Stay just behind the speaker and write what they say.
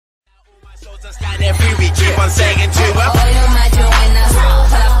So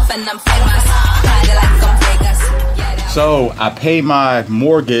I pay my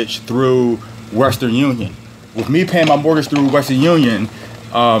mortgage through Western Union. With me paying my mortgage through Western Union,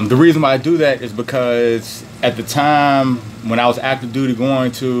 the reason why I do that is because at the time when I was active duty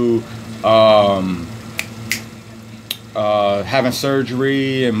going to having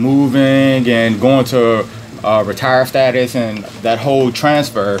surgery and moving and going to retire status and that whole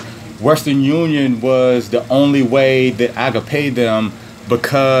transfer, Western Union was the only way that I could pay them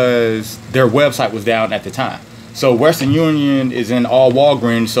because their website was down at the time. So Western Union is in all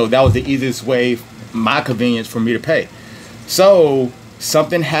Walgreens, so that was the easiest way, my convenience, for me to pay. So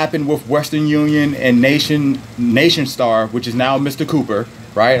something happened with Western Union and Nation Star, which is now Mr. Cooper,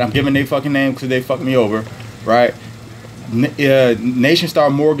 right? I'm giving their fucking name because they fucked me over, right? Nation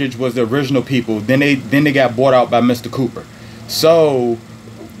Star Mortgage was the original people. Then they got bought out by Mr. Cooper. So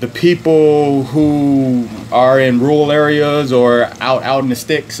the people who are in rural areas or out in the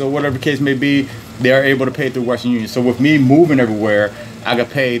sticks or whatever the case may be, they are able to pay through Western Union. So with me moving everywhere, I got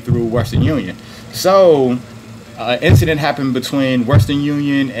paid through Western Union. So an incident happened between Western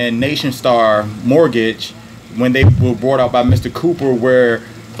Union and Nation Star Mortgage when they were brought out by Mr. Cooper, where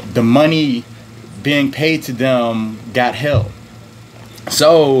the money being paid to them got held.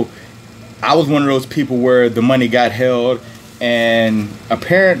 So I was one of those people where the money got held, and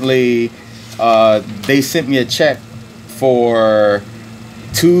apparently they sent me a check for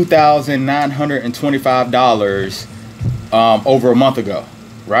 $2,925 over a month ago,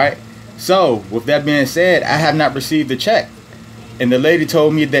 right? So with that being said, I have not received the check, and the lady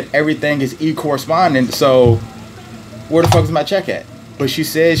told me that everything is e-correspondent. So where the fuck is my check at? But she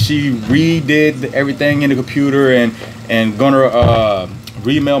said she redid everything in the computer and gonna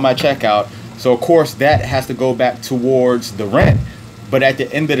remail my check out. So of course that has to go back towards the rent. But at the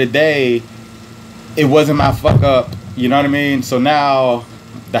end of the day, it wasn't my fuck up. You know what I mean? So now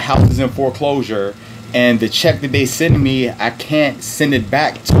the house is in foreclosure, and the check that they send me, I can't send it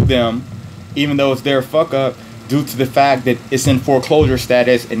back to them, even though it's their fuck up, due to the fact that it's in foreclosure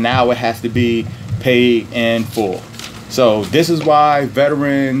status, and now it has to be paid in full. So this is why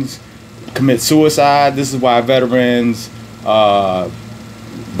veterans commit suicide. This is why veterans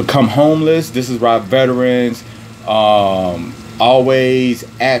become homeless. This is why veterans always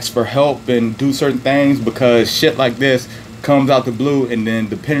ask for help and do certain things, because shit like this comes out the blue, and then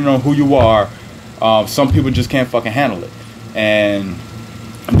depending on who you are, some people just can't fucking handle it. And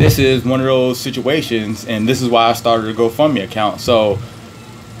this is one of those situations, and this is why I started a GoFundMe account. So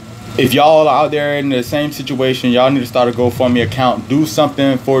if y'all are out there in the same situation, y'all need to start a GoFundMe account. Do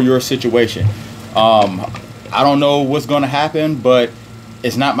something for your situation. I don't know what's gonna happen, but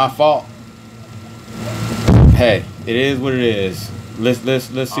it's not my fault. Hey, it is what it is. Let's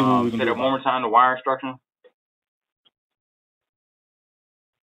see what we can do. Say that one more time, the wire instruction.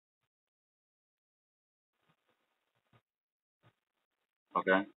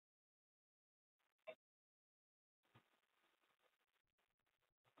 Okay.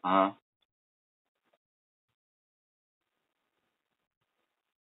 Uh-huh.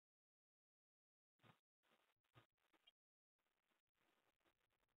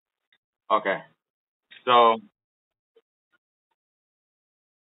 Okay. So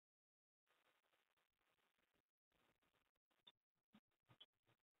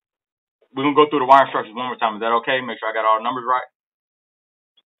we're gonna go through the wire instructions one more time. Is that okay? Make sure I got all the numbers right.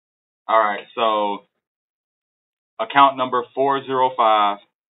 All right. So account number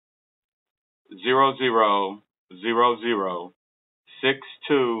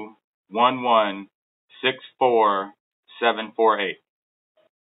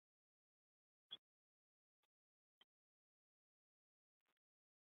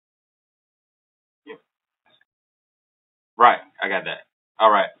Yep. Right. I got that. All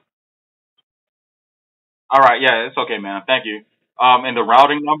right. All right. Yeah, it's okay, man. Thank you. And the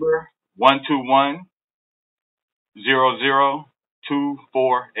routing number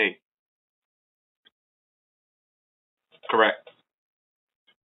 121-00248. Correct.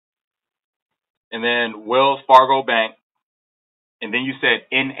 And then Wells Fargo Bank. And then you said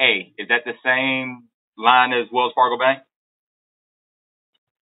NA. Is that the same line as Wells Fargo Bank?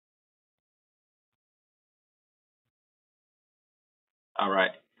 All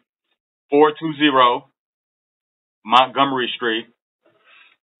right. 420 Montgomery Street,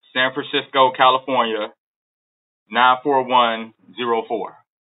 San Francisco, California, 94104.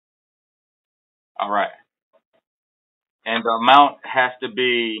 All right. And the amount has to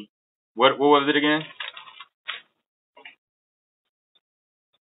be, what was it again?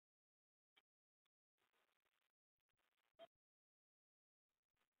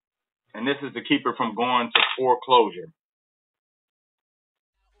 and this is to keep it from going to foreclosure.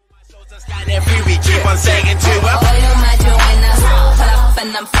 Keep on saying to him. Oh, you my Joanna. Pull up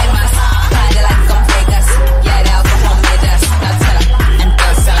and I'm famous. Party like I'm Vegas. Yeah, the alcohol made us. Now tell her and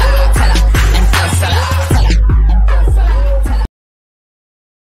dance her. Tell her and dance her. Tell her and dance her. Tell her.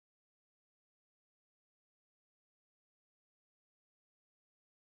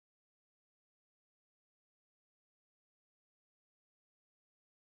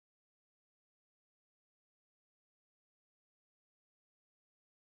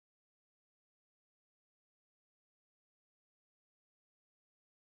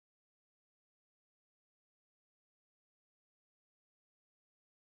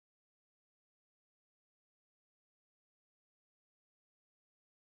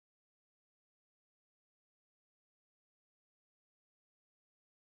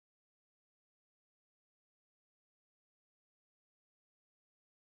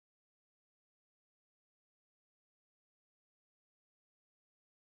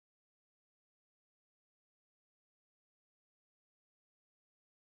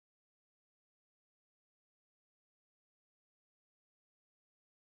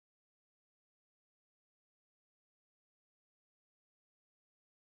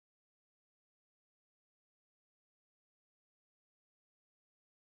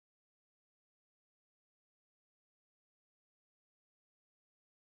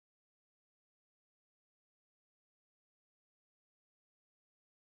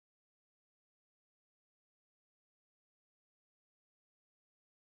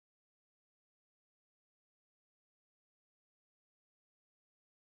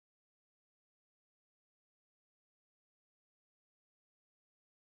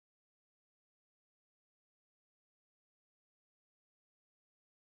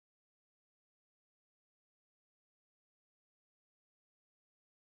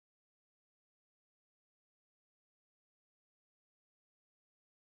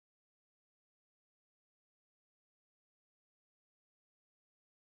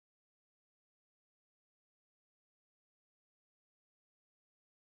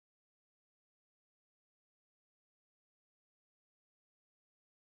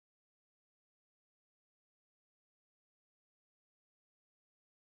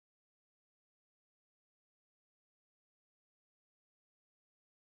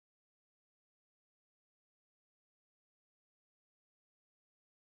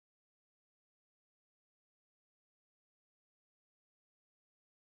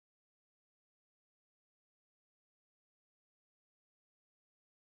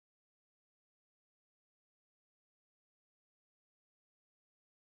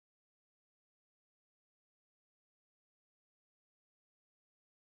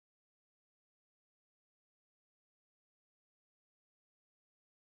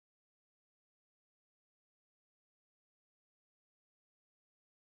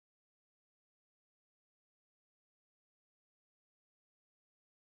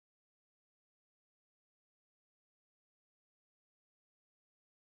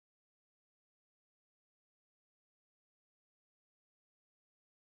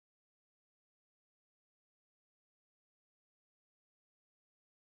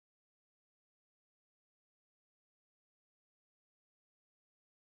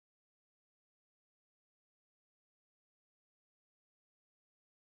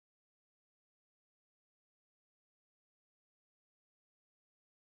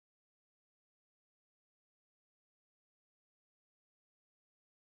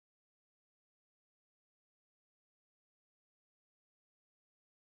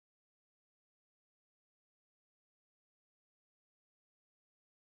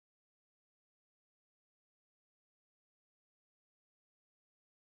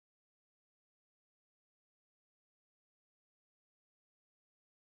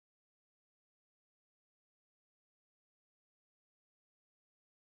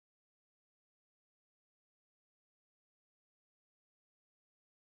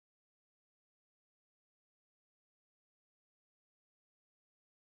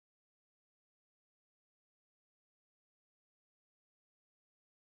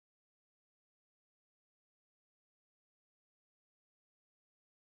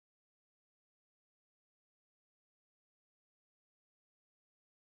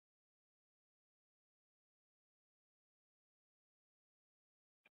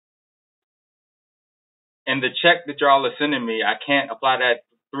 And the check that y'all are sending me, I can't apply that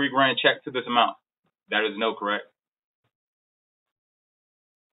 $3 grand check to this amount. That is no correct.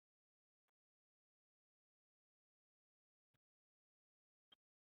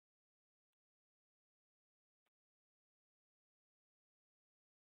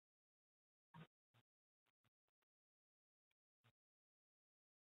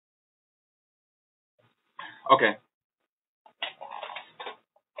 Okay.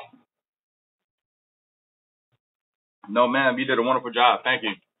 No, ma'am, you did a wonderful job. Thank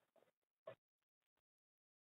you.